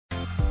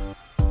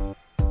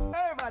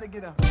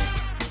Everybody get up.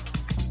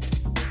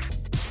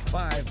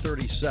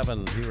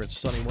 5:37 here at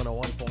Sunny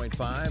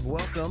 101.5.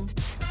 Welcome,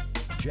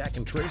 Jack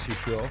and Tracy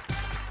Show.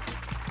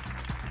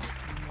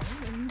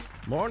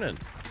 Morning.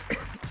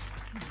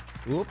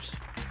 Oops.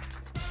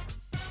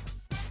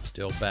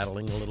 Still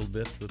battling a little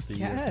bit with the...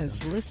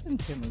 Yes, listen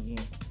to me.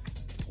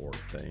 Poor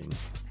thing.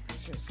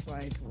 It's just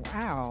like,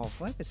 wow,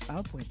 what is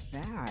up with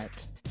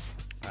that?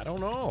 I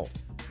don't know.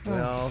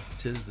 Well,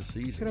 'tis the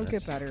season. It'll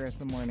get better as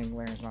the morning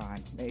wears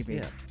on, maybe.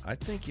 Yeah, I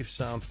think you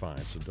sound fine,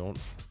 so don't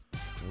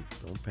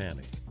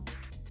panic.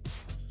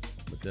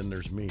 But then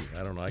there's me.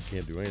 I don't know. I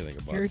can't do anything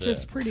about You're that.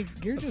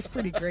 You're just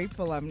pretty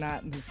grateful I'm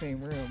not in the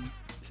same room.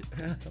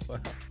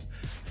 Well,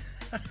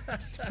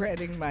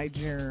 spreading my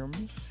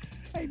germs.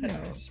 I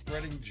know.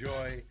 Spreading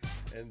joy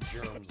and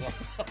germs.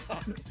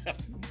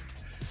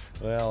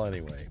 Well,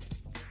 anyway,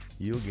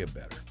 you'll get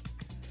better.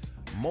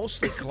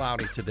 Mostly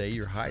cloudy today.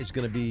 Your high is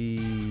going to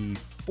be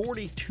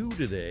 42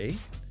 today.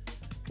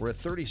 We're at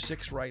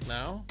 36 right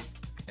now.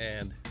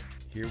 And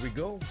here we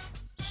go.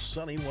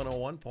 Sunny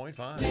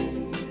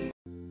 101.5.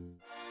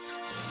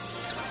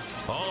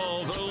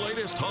 All the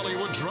latest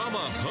Hollywood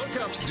drama,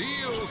 hookups,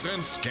 deals,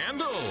 and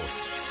scandal.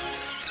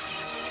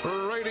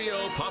 Radio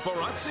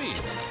Paparazzi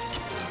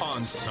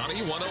on Sunny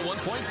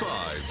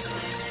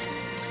 101.5.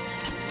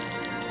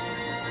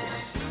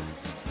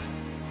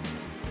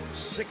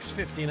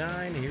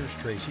 6:59. Here's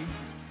Tracy.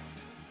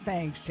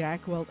 Thanks,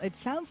 Jack. Well, it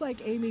sounds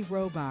like Amy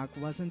Robach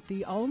wasn't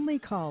the only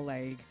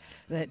colleague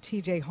that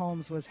TJ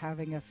Holmes was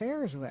having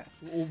affairs with.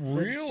 Oh,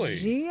 really?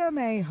 The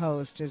GMA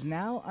host is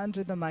now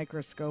under the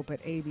microscope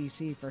at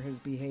ABC for his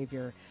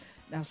behavior.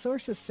 Now,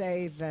 sources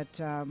say that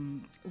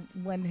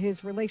when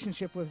his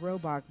relationship with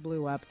Robach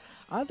blew up,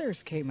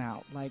 others came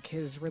out, like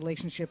his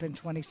relationship in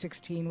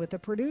 2016 with a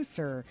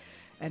producer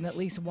and at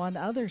least one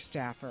other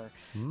staffer.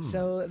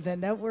 So the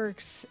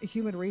network's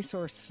human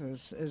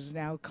resources is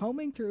now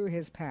combing through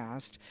his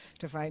past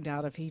to find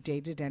out if he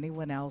dated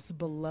anyone else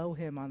below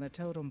him on the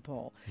totem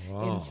pole.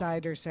 Wow.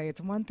 Insiders say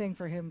it's one thing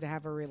for him to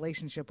have a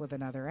relationship with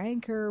another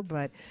anchor,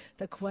 but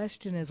the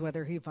question is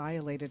whether he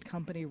violated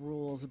company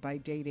rules by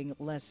dating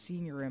less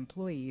senior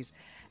employees.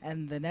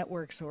 And the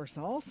network source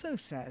also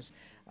says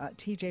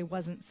TJ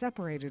wasn't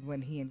separated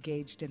when he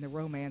engaged in the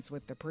romance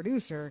with the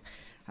producer.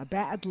 A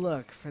bad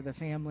look for the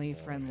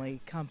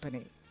family-friendly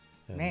company.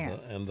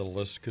 And the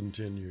list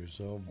continues.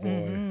 Oh,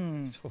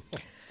 boy.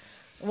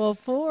 Well,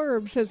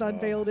 Forbes has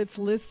unveiled its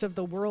list of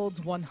the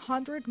world's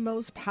 100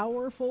 most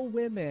powerful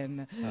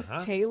women.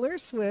 Taylor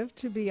Swift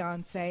to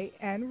Beyonce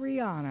and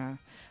Rihanna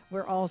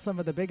were all some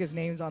of the biggest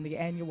names on the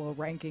annual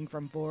ranking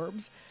from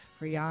Forbes.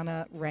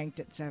 Rihanna ranked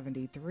at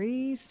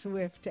 73,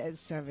 Swift at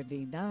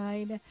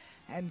 79,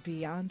 and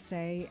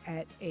Beyonce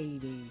at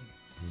 80.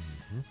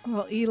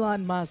 Well,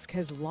 Elon Musk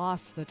has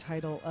lost the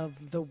title of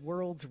the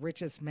world's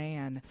richest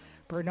man.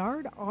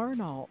 Bernard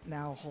Arnault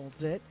now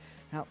holds it.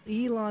 Now,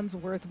 Elon's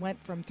worth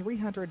went from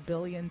 $300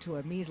 billion to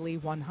a measly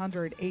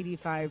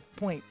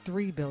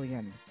 $185.3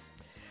 billion.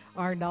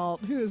 Arnault,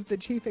 who is the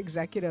chief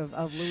executive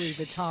of Louis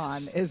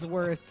Vuitton, is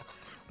worth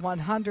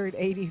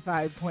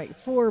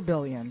 $185.4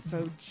 billion,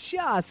 so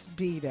just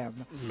beat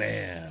him.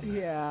 Man.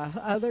 Yeah,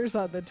 others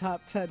on the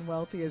top 10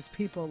 wealthiest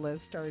people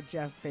list are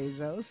Jeff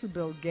Bezos,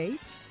 Bill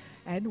Gates,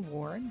 and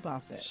Warren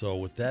Buffett. So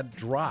with that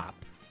drop,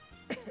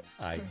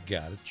 I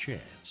got a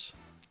chance.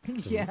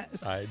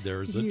 Yes.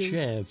 There's a you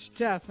chance.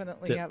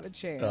 Definitely have a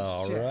chance.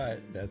 All Jeff.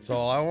 right. That's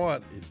all I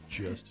want is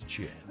just a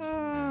chance.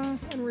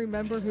 And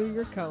remember who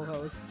your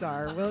co-hosts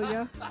are, will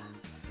you?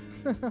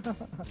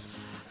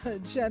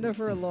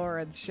 Jennifer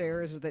Lawrence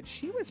shares that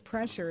she was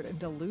pressured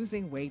into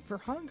losing weight for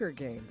Hunger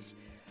Games.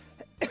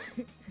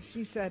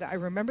 She said, I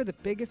remember the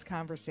biggest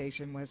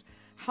conversation was,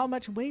 how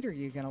much weight are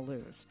you going to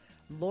lose?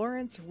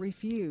 Lawrence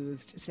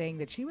refused, saying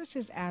that she was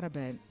just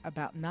adamant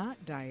about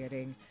not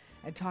dieting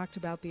and talked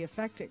about the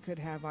effect it could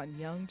have on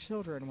young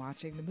children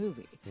watching the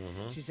movie.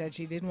 She said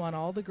she didn't want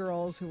all the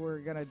girls who were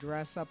going to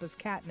dress up as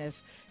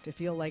Katniss to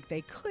feel like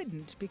they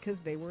couldn't because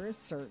they were a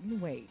certain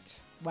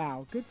weight.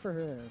 Wow, good for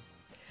her.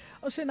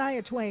 Well,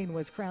 Shania Twain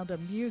was crowned a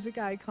music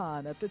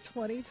icon at the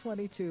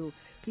 2022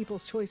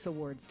 People's Choice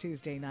Awards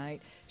Tuesday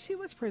night. She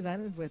was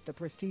presented with the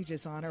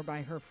prestigious honor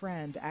by her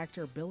friend,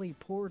 actor Billy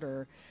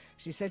Porter.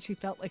 She said she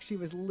felt like she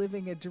was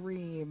living a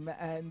dream,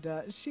 and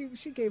she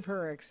gave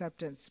her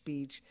acceptance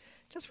speech,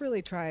 just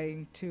really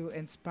trying to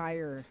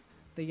inspire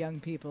the young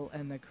people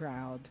in the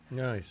crowd.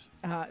 Nice.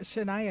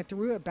 Shania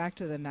threw it back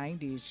to the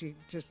 90s. She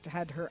just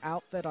had her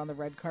outfit on the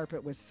red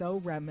carpet was so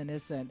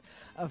reminiscent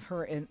of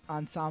her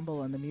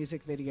ensemble in the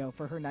music video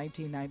for her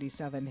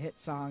 1997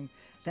 hit song,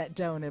 That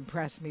Don't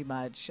Impress Me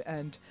Much.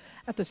 And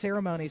at the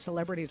ceremony,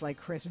 celebrities like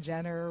Kris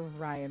Jenner,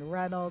 Ryan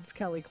Reynolds,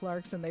 Kelly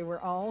Clarkson, they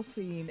were all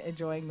seen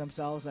enjoying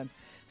themselves and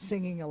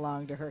singing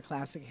along to her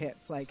classic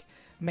hits like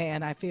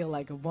Man, I Feel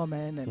Like a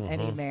Woman and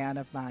Any Man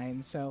of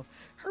Mine. So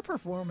her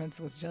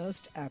performance was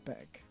just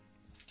epic.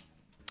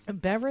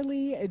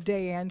 Beverly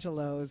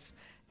D'Angelo's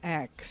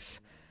ex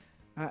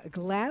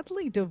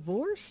gladly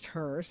divorced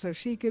her so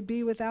she could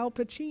be with Al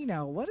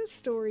Pacino. What a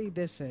story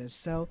this is.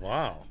 So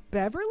Wow.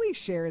 Beverly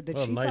shared that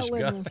What a she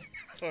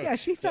nice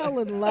she fell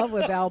in love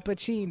with Al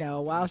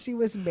Pacino while she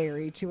was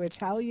married to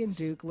Italian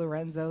Duke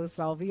Lorenzo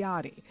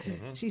Salviati.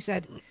 She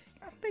said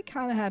they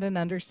kind of had an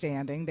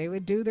understanding. They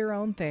would do their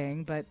own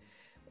thing, but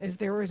if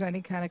there was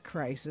any kind of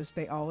crisis,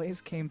 they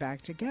always came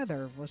back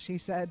together. Well, she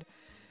said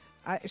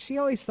she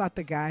always thought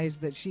the guys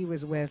that she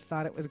was with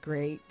thought it was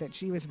great that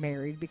she was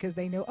married because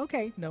they know,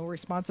 okay, no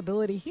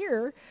responsibility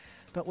here.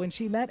 But when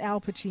she met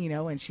Al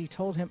Pacino and she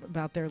told him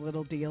about their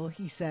little deal,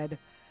 he said,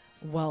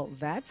 well,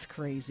 that's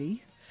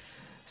crazy.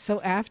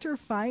 So after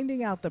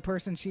finding out the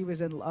person she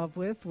was in love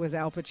with was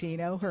Al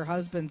Pacino, her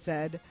husband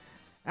said,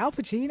 Al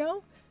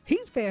Pacino?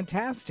 He's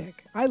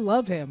fantastic. I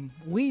love him.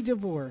 We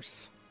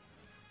divorce.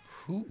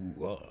 Who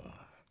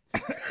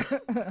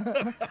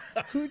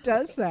Who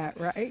does that,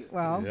 right?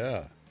 Well,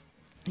 yeah.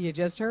 you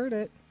just heard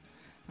it.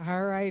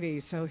 All righty.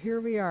 So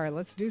here we are.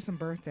 Let's do some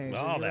birthdays.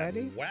 Oh, Are you that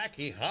ready?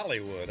 wacky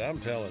Hollywood. I'm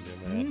telling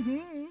you,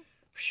 man.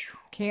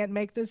 Can't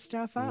make this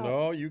stuff up.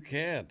 No, you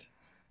can't.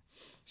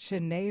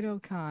 Sinead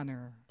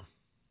O'Connor.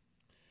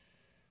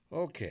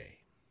 Okay.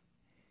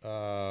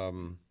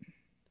 Let's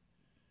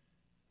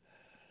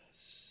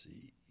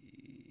see.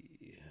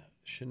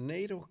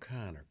 Sinead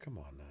O'Connor. Come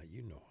on now.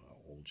 You know how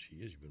old she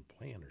is. You've been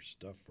playing her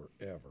stuff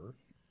forever.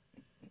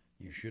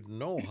 You should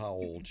know how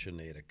old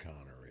Sinead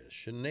O'Connor is.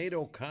 Sinead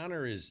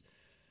O'Connor is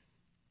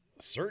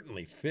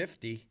certainly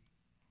 50.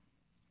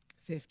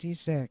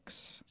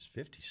 56. She's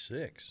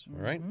 56, all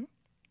right?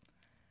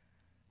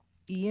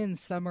 Ian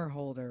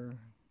Somerhalder.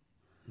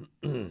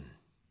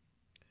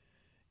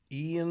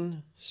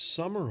 Ian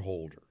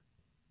Somerhalder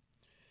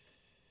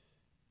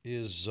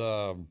is,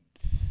 I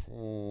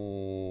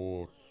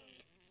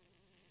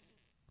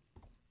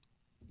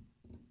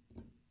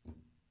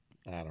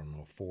don't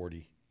know,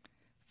 40.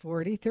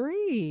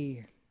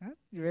 43. That's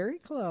very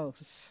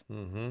close.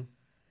 Mm-hmm.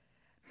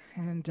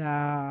 And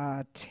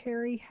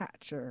Terry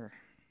Hatcher.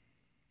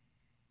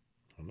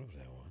 I know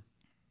that one.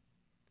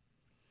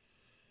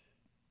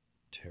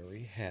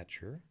 Terry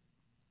Hatcher.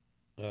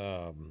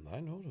 I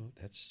know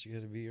that's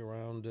got to be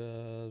around.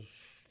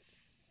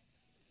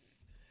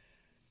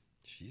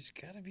 She's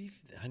got to be.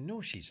 I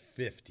know she's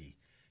 50.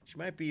 She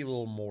might be a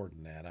little more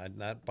than that.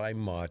 Not by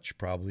much.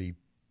 Probably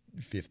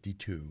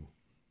 52.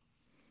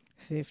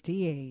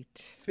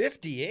 58.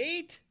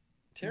 58.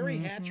 Terry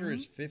Hatcher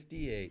is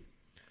 58.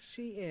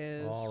 She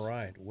is. All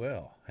right.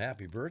 Well,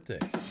 happy birthday.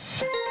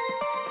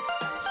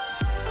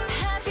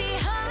 Happy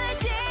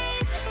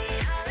holidays.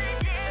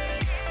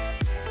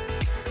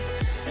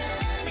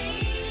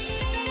 Sunny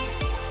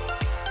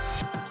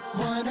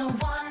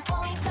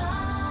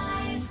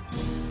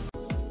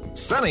 101.5.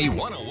 Sunny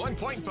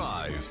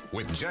 101.5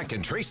 with Jack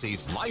and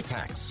Tracy's Life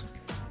Hacks.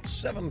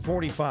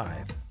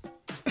 7:45.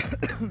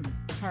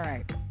 All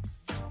right.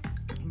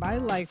 My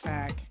life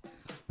hack.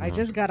 I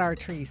just got our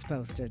trees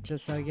posted,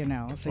 just so you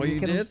know. So you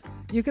did?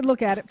 You can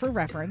look at it for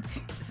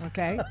reference,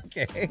 okay?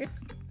 Okay.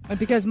 And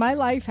because my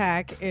life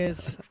hack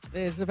is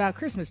about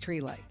Christmas tree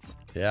lights.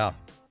 Yeah.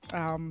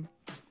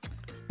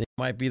 They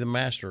might be the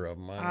master of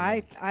them.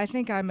 I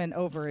think I'm an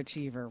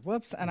overachiever.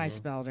 Whoops, and I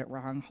spelled it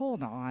wrong.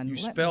 Hold on. You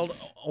Let me- spelled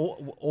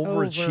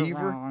overachiever?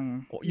 Over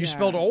wrong. You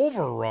spelled Yes.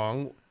 over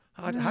wrong.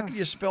 How could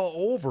you spell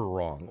over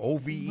wrong?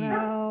 OVE?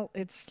 Well,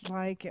 it's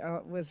like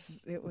it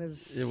was. It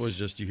was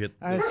just you hit,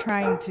 I was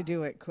trying to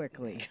do it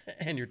quickly.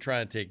 and you're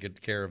trying to take good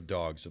care of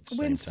dogs at the same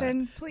time.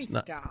 Winston, please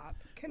not- stop.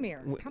 Come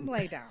here. Come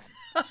lay down.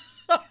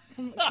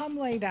 come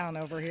lay down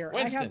over here.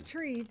 I Winston. have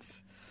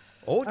treats.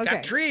 Oh, Okay.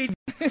 got trees.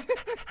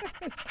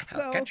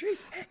 So, Got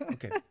trees.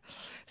 Okay.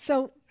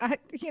 so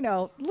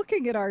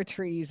looking at our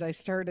trees, I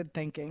started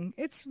thinking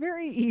it's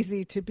very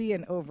easy to be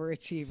an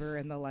overachiever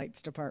in the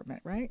lights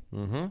department, right?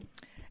 Mm-hmm.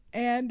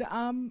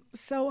 And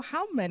so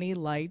how many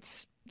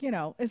lights,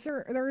 are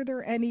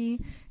there any,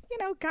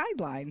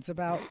 guidelines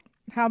about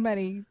how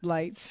many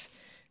lights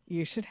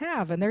you should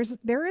have? And there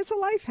is a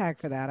life hack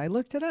for that. I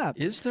looked it up.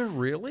 Is there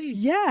really?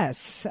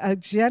 Yes. A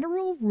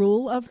general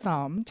rule of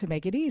thumb to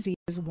make it easy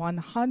is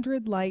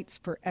 100 lights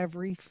for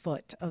every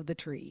foot of the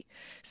tree.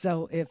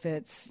 So if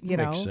it's,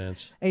 Makes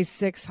sense. a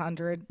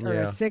 600 or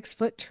Yeah. a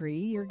 6-foot tree,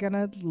 you're going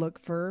to look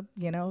for,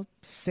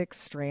 6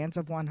 strands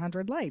of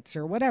 100 lights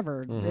or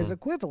whatever is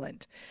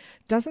equivalent.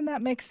 Doesn't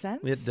that make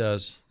sense? It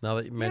does. Now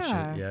that you mention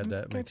it, Yeah,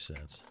 that it's makes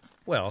sense.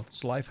 Well,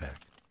 it's a life hack.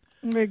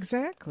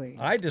 Exactly.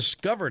 I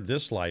discovered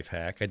this life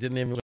hack. I didn't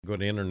even go to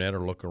the internet or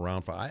look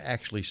around for. I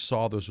actually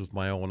saw this with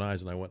my own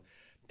eyes, and I went,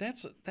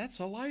 "That's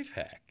a life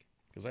hack,"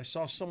 because I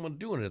saw someone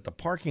doing it at the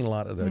parking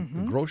lot of the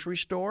grocery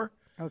store.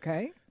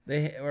 Okay.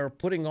 They are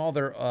putting all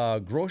their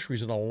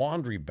groceries in a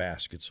laundry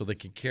basket so they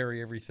could carry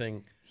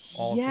everything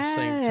all at the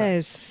same time.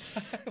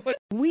 Yes.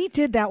 We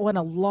did that one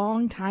a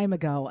long time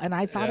ago, and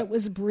I thought Yeah. it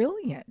was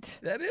brilliant.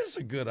 That is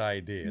a good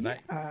idea. And,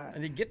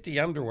 and you get the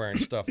underwear and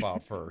stuff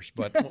out first,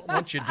 but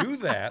once you do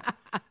that,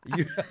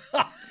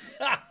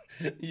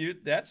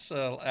 that's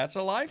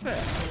a life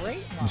hack. Great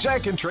one.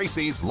 Jack and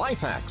Tracy's Life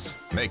Hacks,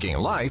 making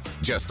life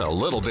just a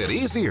little bit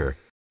easier.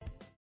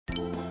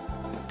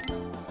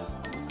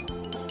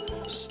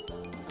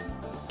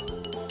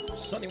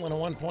 Sunny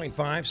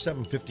 101.5,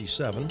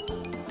 757.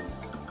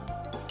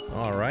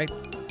 All right.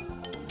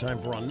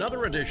 Time for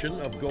another edition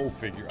of Go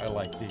Figure. I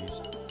like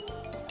these.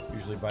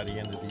 Usually by the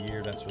end of the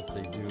year, that's what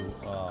they do.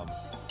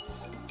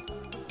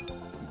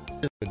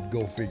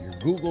 Go Figure.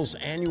 Google's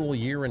annual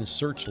year-end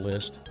search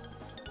list.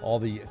 All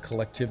the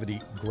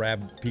collectivity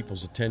grabbed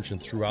people's attention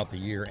throughout the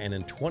year. And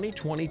in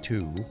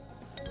 2022,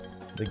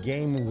 the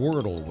game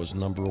Wordle was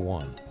number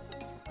one.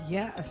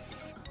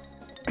 Yes.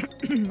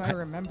 I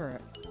remember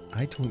it.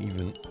 I don't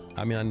even,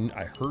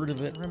 I heard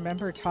of it. I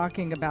remember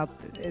talking about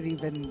it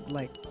even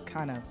like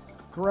kind of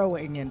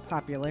growing in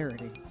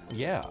popularity.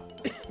 Yeah.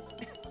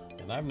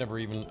 And I never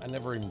even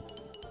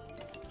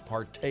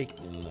partake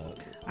in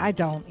I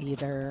don't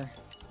either.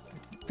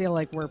 I feel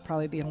like we're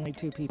probably the only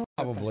two people.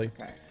 but that's Probably.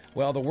 okay.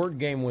 Well, the word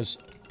game was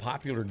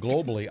popular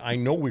globally. I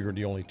know we were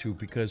the only two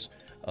because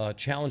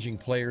challenging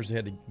players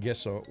had to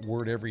guess a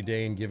word every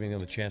day and giving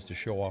them a chance to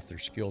show off their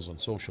skills on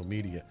social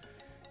media.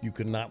 You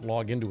could not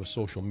log into a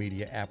social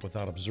media app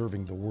without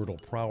observing the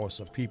Wordle prowess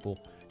of people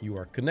you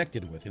are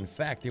connected with. In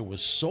fact, it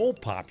was so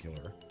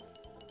popular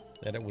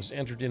that it was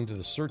entered into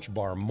the search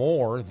bar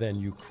more than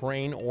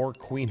Ukraine or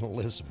Queen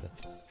Elizabeth.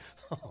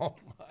 Oh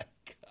my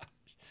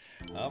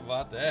gosh. How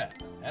about that?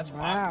 That's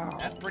Wow.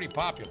 That's pretty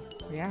popular.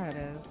 Yeah, it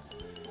is.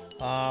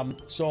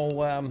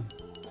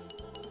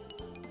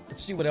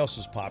 Let's see what else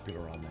is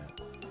popular on that.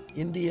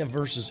 India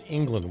versus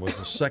England was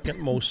the second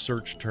most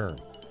searched term,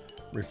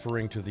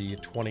 referring to the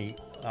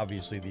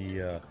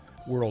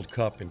World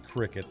Cup in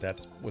cricket.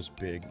 That was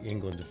big.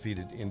 England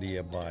defeated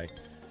India by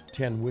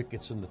 10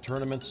 wickets in the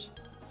tournament's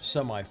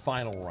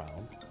semi-final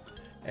round.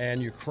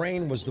 And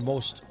Ukraine was the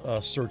most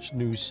searched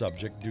news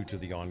subject due to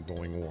the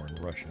ongoing war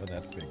in Russia.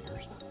 That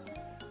figures.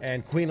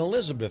 And Queen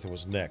Elizabeth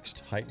was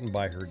next, heightened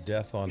by her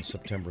death on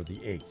September the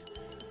 8th.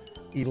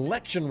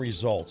 Election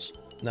results.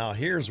 Now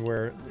here's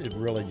where it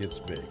really gets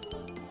big.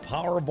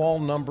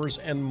 Powerball numbers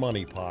and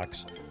money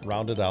pox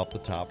rounded out the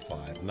top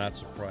five. Not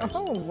surprised.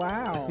 Oh,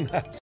 wow.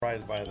 Not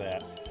surprised by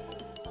that.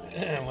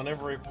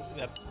 Whenever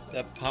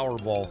that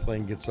Powerball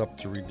thing gets up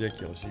to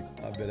ridiculous,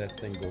 I bet that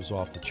thing goes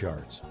off the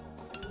charts.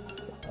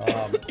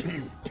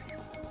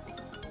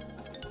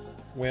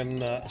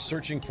 When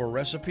searching for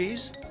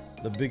recipes,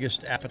 the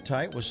biggest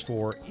appetite was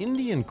for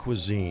Indian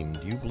cuisine.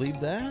 Do you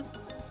believe that?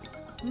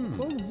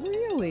 Oh,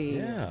 really?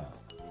 Yeah.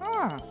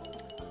 Huh.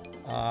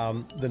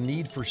 The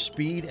need for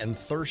speed and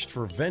thirst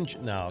for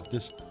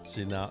vengeance.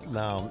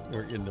 Now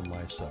we're into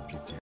my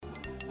subject here.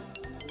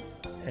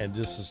 And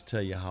just to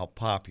tell you how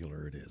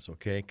popular it is,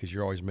 okay? Because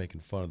you're always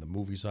making fun of the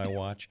movies I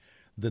watch.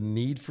 The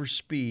need for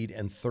speed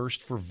and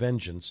thirst for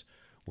vengeance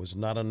was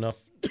not enough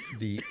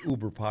the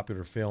uber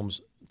popular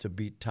films to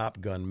beat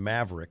Top Gun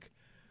Maverick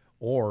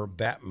or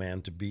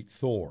Batman to beat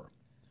Thor.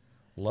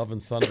 Love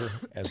and Thunder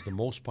as the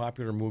most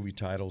popular movie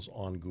titles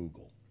on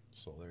Google.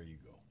 So there you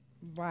go.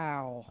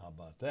 Wow. How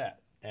about that?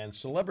 And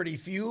Celebrity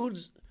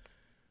Feuds,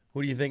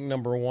 who do you think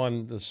number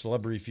one, the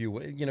Celebrity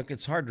Feud? You know,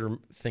 it's hard to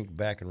think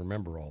back and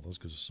remember all those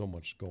because there's so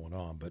much going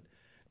on, but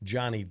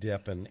Johnny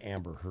Depp and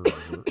Amber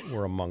Heard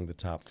were among the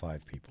top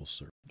five people,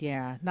 sir.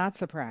 Yeah, not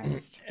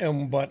surprised.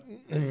 But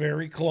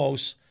very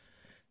close,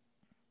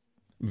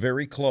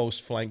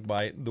 flanked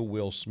by the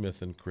Will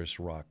Smith and Chris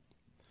Rock.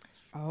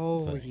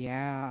 Oh,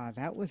 yeah,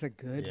 that was a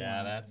good one.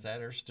 That.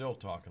 They're still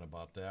talking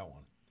about that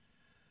one.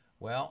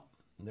 Well,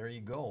 there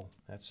you go.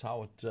 That's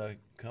how it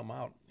come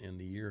out in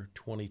the year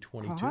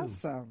 2022.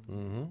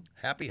 Awesome.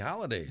 Happy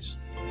holidays.